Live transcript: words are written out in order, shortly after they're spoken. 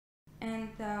And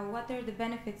what are the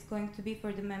benefits going to be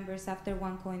for the members after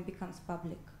OneCoin becomes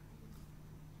public?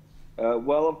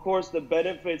 Well, of course, the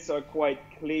benefits are quite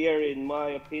clear, in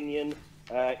my opinion.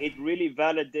 It really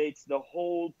validates the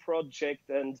whole project,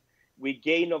 and we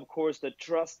gain, of course, the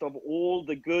trust of all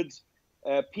the good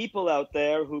people out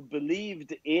there who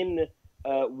believed in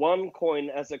OneCoin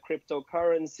as a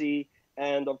cryptocurrency,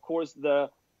 and of course,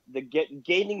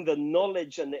 gaining the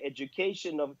knowledge and the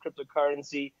education of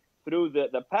cryptocurrency through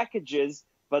the packages,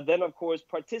 but then, of course,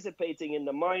 participating in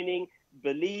the mining,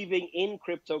 believing in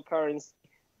cryptocurrency.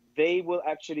 They will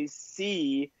actually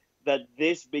see that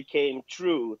this became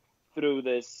true through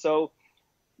this. So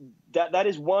that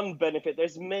is one benefit.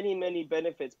 There's many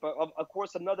benefits, but of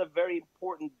course another very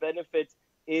important benefit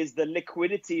is the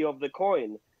liquidity of the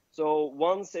coin. So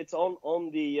once it's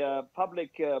on the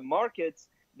public markets,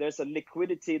 there's a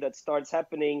liquidity that starts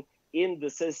happening in the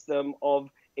system of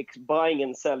buying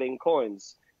and selling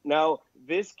coins. Now,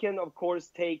 this can of course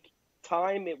take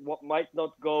time. It might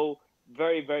not go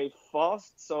very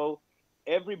fast. So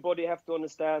everybody have to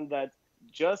understand that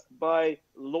just by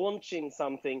launching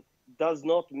something does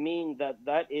not mean that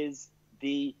that is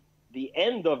the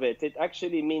end of it. It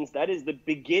actually means that is the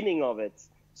beginning of it.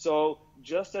 So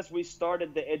just as we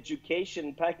started the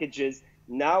education packages,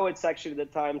 now it's actually the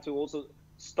time to also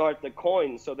start the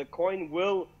coin. So the coin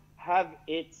will have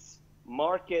its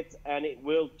market and it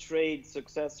will trade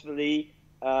successfully,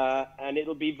 and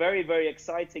it'll be very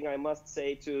exciting, I must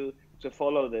say, to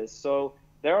follow this. So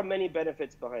there are many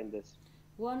benefits behind this.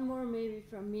 One more maybe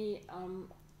from me.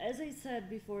 As I said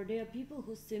before, there are people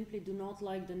who simply do not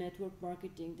like the network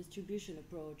marketing distribution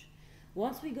approach.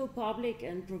 Once we go public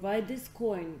and provide this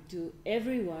coin to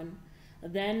everyone,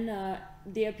 then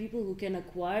there are people who can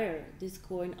acquire this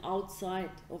coin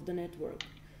outside of the network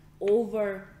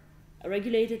over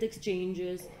regulated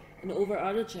exchanges and over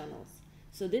other channels.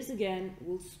 So this again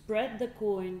will spread the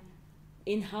coin,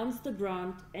 enhance the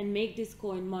brand, and make this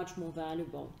coin much more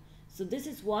valuable. So this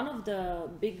is one of the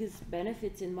biggest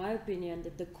benefits, in my opinion,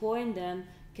 that the coin then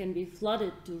can be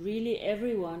flooded to really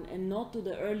everyone and not to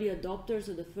the early adopters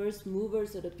or the first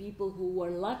movers or the people who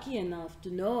were lucky enough to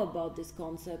know about this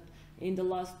concept in the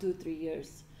last 2-3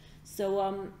 years.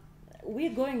 So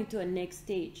we're going into a next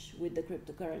stage with the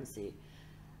cryptocurrency.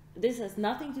 This has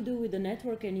nothing to do with the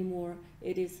network anymore.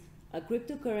 It is a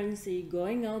cryptocurrency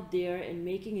going out there and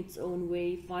making its own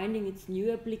way, finding its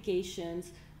new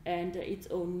applications and its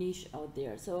own niche out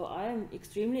there. So I am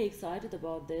extremely excited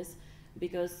about this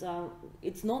because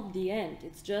it's not the end,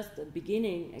 it's just the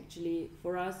beginning actually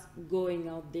for us going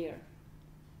out there.